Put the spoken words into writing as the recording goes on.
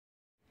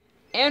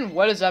And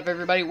what is up,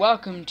 everybody?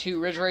 Welcome to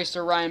Ridge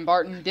Racer Ryan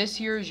Barton. This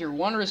here is your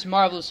wondrous,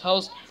 marvelous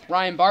host,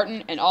 Ryan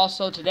Barton, and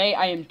also today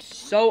I am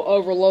so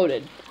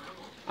overloaded.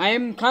 I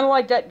am kind of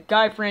like that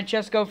guy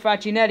Francesco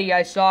Faccinetti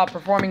I saw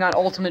performing on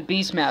Ultimate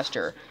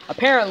Beastmaster.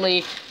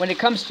 Apparently, when it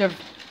comes to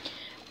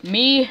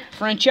me,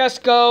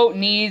 Francesco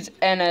needs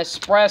an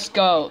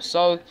espresso.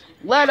 So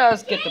let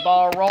us get the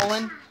ball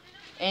rolling.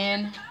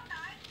 And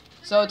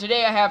so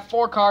today I have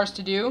 4 cars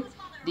to do.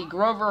 The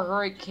Grover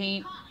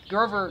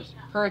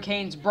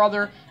Hurricane's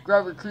brother,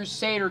 Grover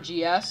Crusader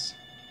GS,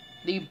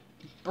 the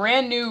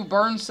brand new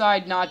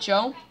Burnside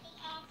Nacho,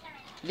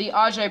 the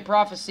Ajay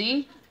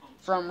Prophecy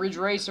from Ridge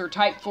Racer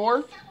Type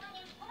 4,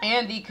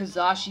 and the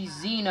Kazashi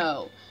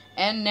Zeno.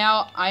 And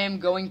now I am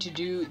going to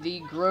do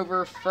the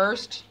Grover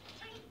first.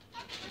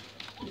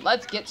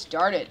 Let's get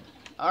started.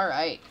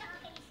 Alright.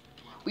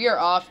 We are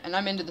off, and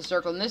I'm into the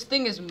circle, and this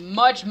thing is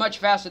much, much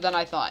faster than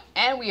I thought.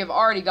 And we have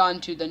already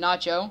gone to the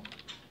Nacho.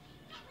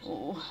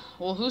 Oh,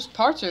 well, whose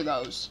parts are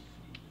those?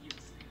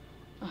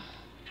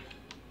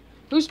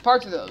 Whose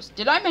parts are those?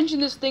 Did I mention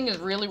this thing is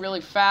really,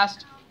 really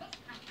fast?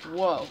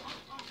 Whoa.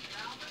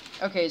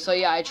 Okay, so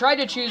yeah, I tried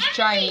to choose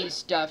Chinese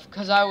stuff,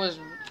 because I was...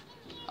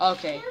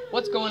 Okay,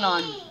 what's going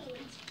on?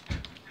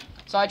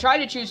 So I tried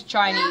to choose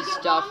Chinese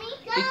stuff,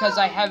 because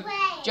I have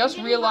just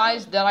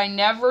realized that I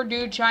never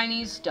do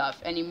Chinese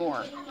stuff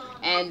anymore.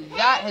 And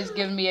that has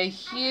given me a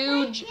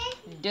huge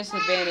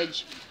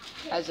disadvantage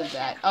as of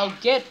that. Oh,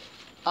 get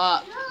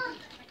up.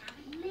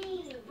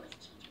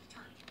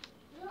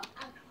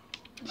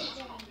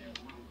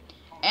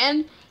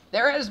 And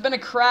there has been a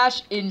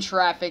crash in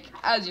traffic,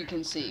 as you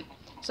can see.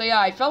 So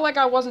yeah, I felt like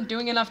I wasn't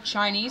doing enough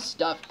Chinese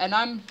stuff, and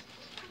I'm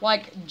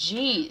like,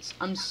 geez,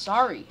 I'm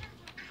sorry.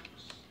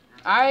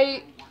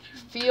 I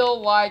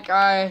feel like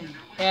I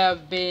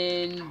have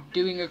been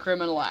doing a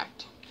criminal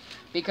act,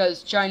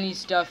 because Chinese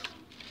stuff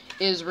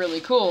is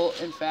really cool,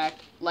 in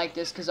fact, like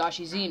this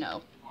Kazashi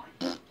Zeno.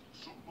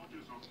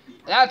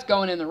 That's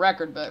going in the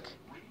record book.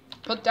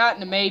 Put that in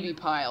the maybe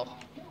pile.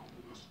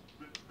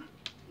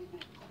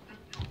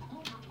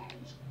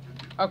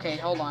 Okay,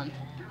 hold on.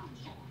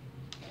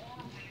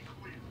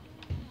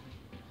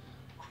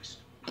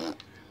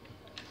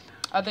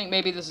 I think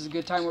maybe this is a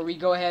good time where we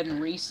go ahead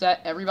and reset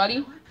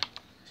everybody.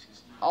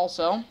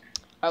 Also,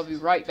 I'll be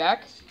right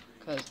back,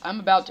 because I'm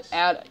about to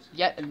add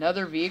yet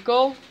another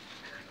vehicle.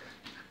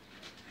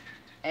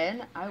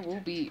 And I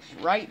will be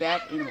right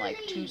back in like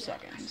 2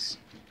 seconds.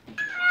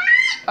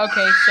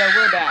 Okay, so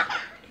we're back.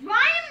 We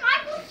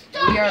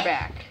are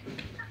back.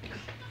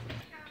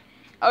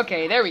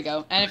 Okay, there we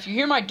go. And if you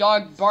hear my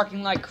dog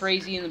barking like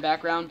crazy in the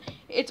background,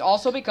 it's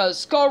also because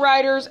Skull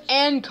Riders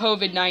and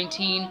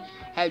COVID-19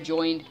 have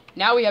joined.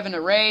 Now we have an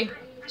array,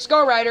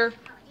 Skull Rider,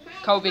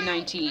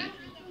 COVID-19.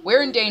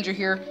 We're in danger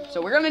here,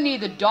 so we're going to need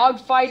the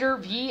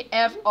Dogfighter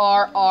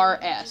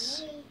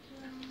VFR-RS.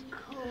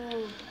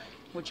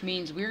 Which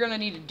means we're going to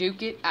need to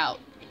duke it out.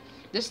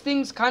 This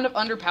thing's kind of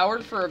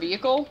underpowered for a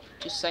vehicle,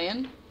 just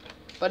saying.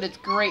 But it's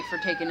great for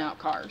taking out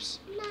cars.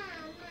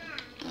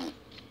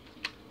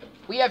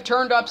 We have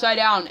turned upside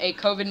down a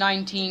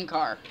COVID-19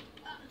 car.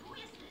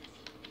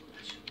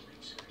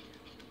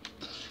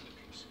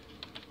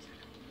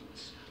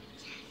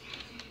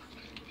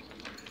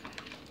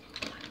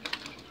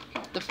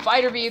 The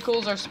fighter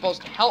vehicles are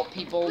supposed to help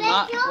people,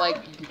 not, like,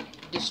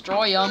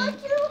 destroy them.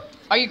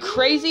 Are you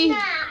crazy?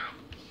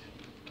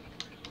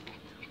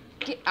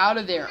 Get out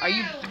of there. Are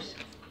you...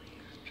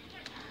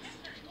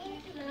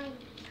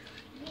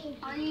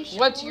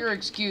 What's your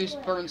excuse,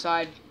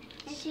 Burnside?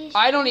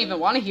 I don't even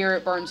want to hear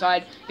it,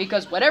 Burnside,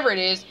 because whatever it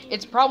is,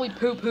 it's probably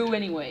poo-poo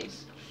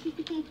anyways.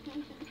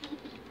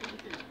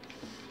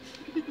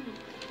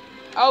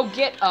 Oh,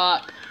 get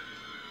up.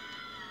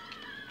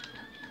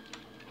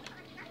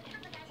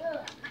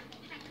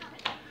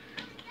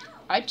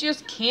 I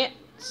just can't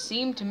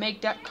seem to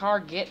make that car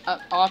get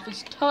up off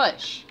his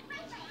tush.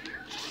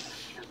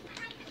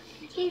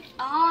 He's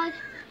on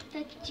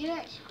the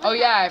church. Oh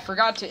yeah, I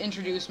forgot to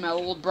introduce my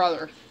little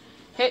brother.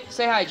 Hey,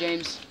 say hi,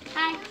 James.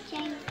 Hi,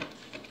 James.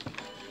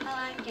 Oh,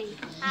 I'm James.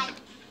 Hi.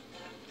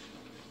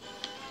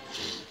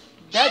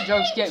 That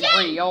joke's getting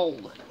pretty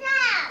old.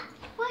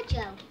 What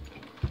joke?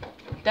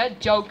 That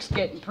joke's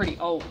getting pretty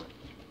old.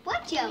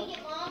 What joke?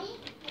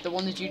 The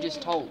one that you just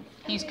told.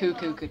 He's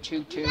cuckoo,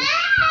 ka-choo, choo. Josh.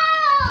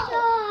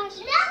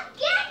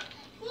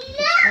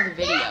 It's for the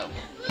video.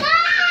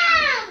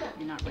 Mom!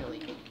 You're not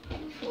really.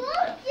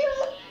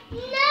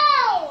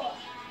 No!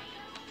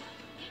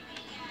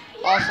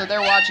 Also, they're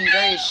watching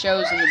various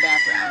shows in the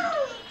background.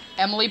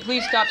 Emily,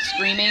 please stop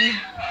screaming.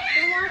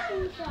 They're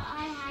watching, so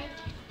I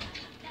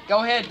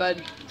Go ahead,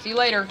 bud. See you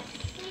later.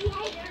 See you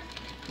later.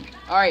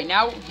 Alright,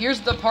 now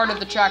here's the part of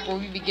the track where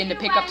we begin to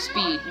pick up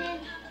speed.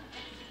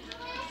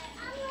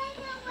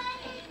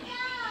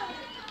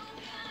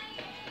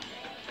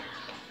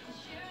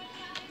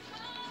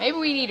 Maybe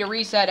we need to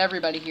reset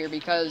everybody here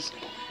because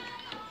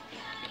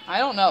I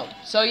don't know.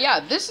 So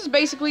yeah, this is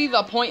basically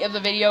the point of the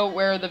video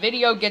where the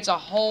video gets a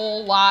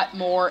whole lot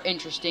more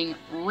interesting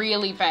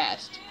really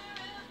fast.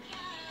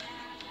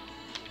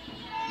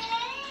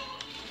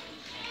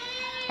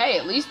 Hey,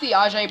 at least the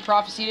Ajay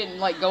prophecy didn't,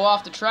 like, go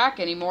off the track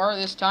anymore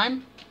this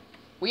time.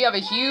 We have a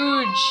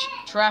huge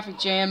traffic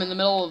jam in the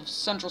middle of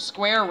Central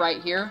Square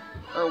right here,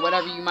 or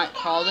whatever you might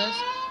call this.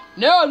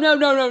 No, no,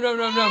 no, no, no,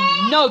 no,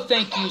 no, no,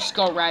 thank you,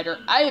 Skull Rider.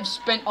 I have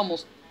spent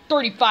almost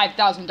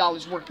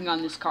 $35,000 working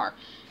on this car,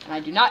 and I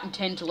do not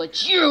intend to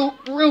let you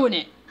ruin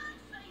it.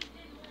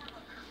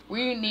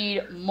 We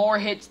need more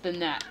hits than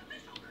that.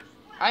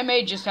 I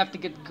may just have to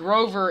get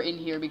Grover in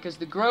here, because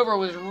the Grover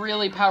was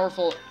really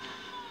powerful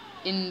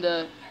in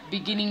the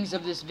beginnings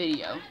of this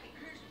video.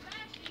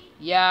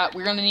 Yeah,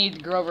 we're gonna need the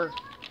Grover.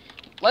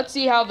 Let's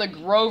see how the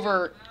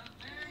Grover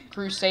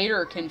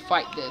Crusader can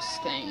fight this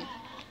thing.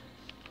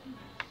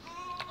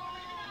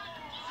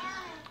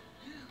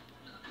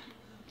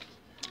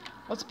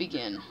 Let's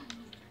begin.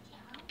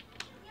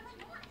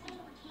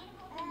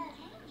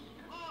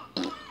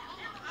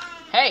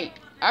 Hey,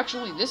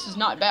 actually, this is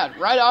not bad.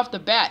 Right off the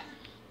bat,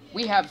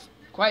 we have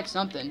quite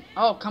something.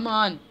 Oh, come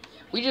on.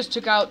 We just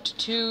took out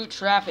 2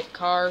 traffic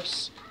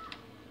cars.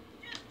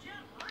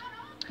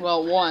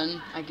 Well,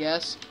 1, I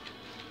guess.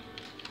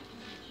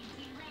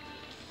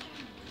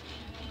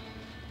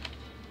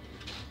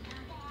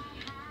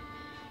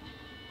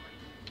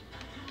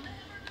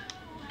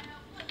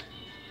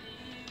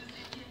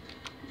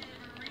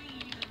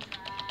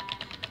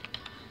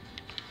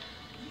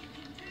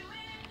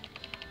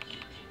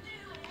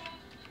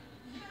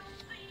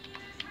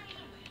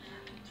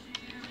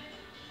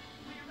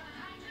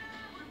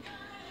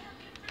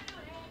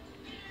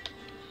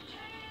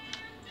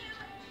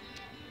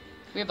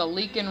 We have a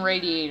leaking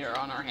radiator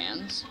on our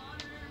hands.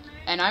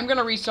 And I'm going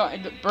to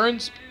restart the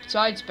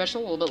Burnside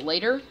special a little bit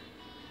later.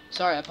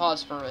 Sorry, I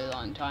paused for a really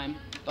long time.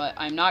 But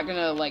I'm not going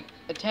to, like,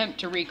 attempt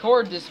to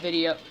record this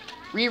video.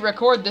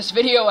 Re-record this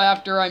video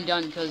after I'm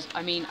done. Because,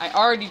 I mean, I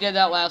already did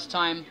that last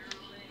time.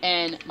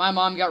 And my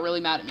mom got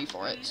really mad at me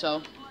for it.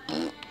 So...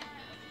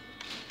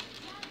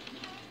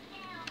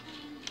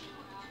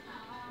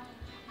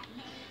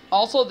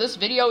 Also, this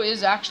video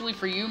is actually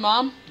for you,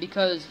 Mom,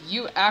 because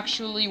you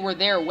actually were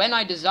there when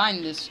I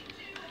designed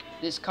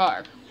this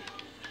car.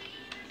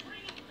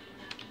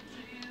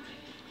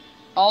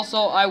 Also,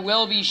 I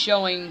will be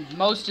showing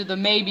most of the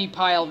maybe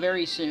pile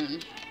very soon.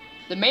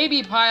 The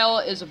maybe pile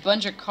is a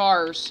bunch of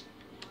cars.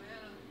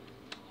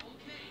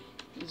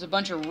 It's a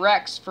bunch of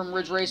wrecks from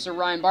Ridge Racer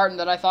Ryan Barton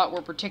that I thought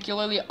were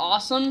particularly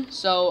awesome,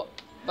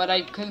 but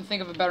I couldn't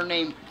think of a better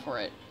name for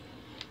it.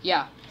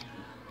 Yeah.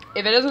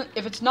 If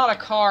it's not a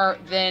car,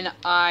 then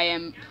I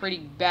am pretty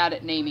bad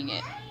at naming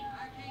it.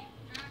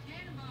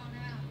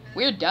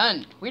 We're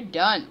done. We're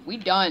done. We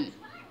done.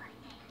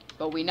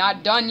 But we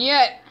not done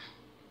yet.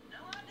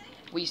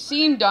 We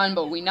seem done,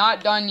 but we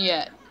not done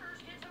yet.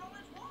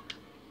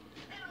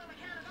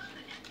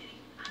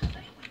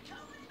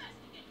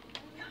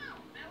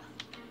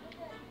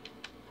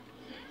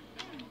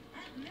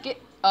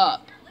 Get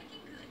up.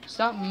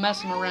 Stop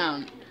messing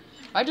around.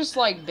 I just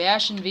like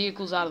bashing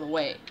vehicles out of the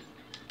way.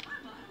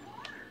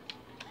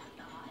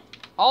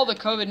 All the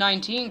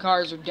COVID-19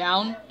 cars are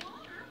down.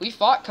 We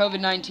fought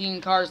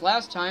COVID-19 cars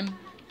last time.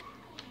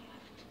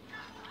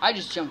 I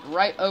just jumped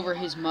right over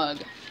his mug.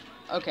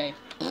 Okay.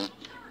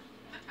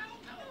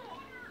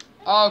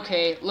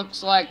 Okay,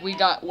 looks like we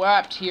got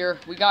whapped here.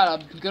 We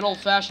got a good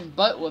old-fashioned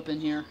butt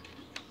whooping here.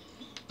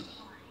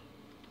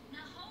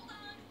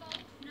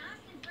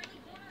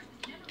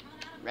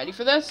 Ready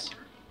for this?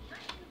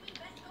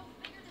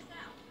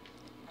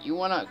 You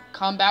wanna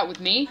combat with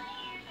me?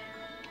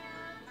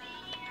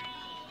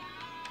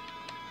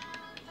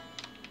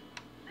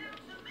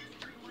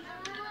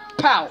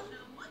 Pow!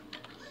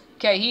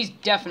 Okay, he's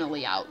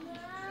definitely out.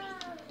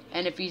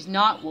 And if he's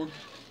not, well,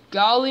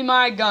 golly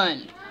my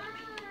gun.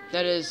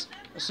 That is,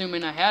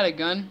 assuming I had a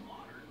gun.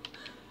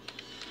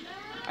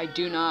 I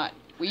do not.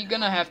 We're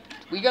gonna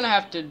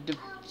have to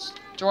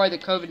destroy the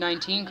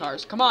COVID-19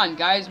 cars. Come on,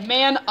 guys,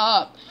 man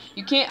up.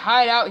 You can't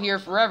hide out here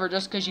forever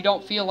just because you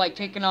don't feel like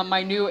taking on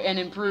my new and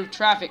improved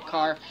traffic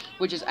car,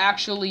 which is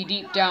actually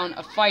deep down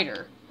a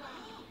fighter.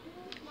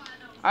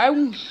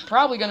 I'm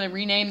probably going to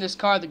rename this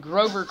car the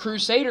Grover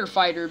Crusader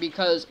Fighter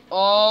because,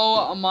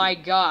 oh my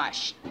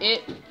gosh,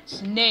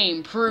 its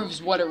name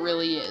proves what it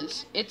really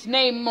is. Its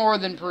name more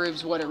than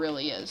proves what it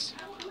really is.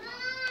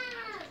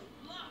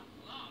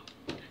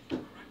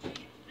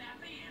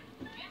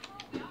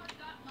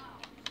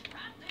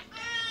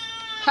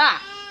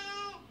 Ha!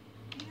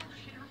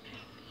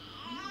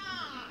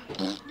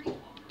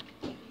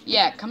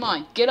 Yeah, come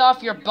on, get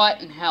off your butt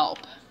and help.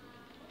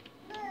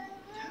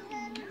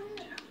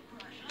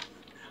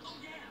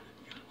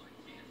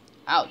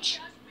 Ouch.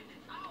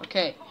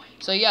 Okay,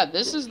 so yeah,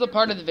 this is the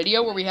part of the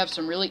video where we have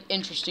some really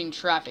interesting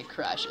traffic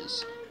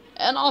crashes.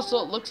 And also,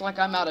 it looks like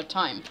I'm out of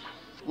time.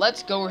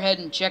 Let's go ahead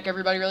and check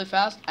everybody really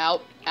fast.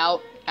 Out,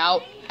 out,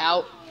 out,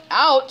 out,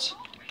 out!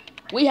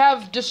 We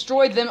have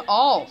destroyed them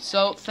all.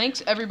 So,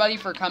 thanks everybody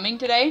for coming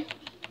today.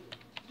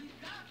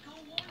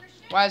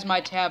 Why is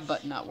my tab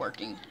button not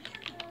working?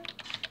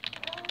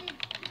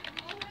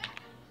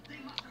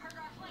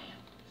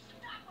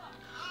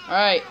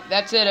 Alright,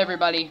 that's it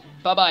everybody.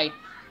 Bye-bye.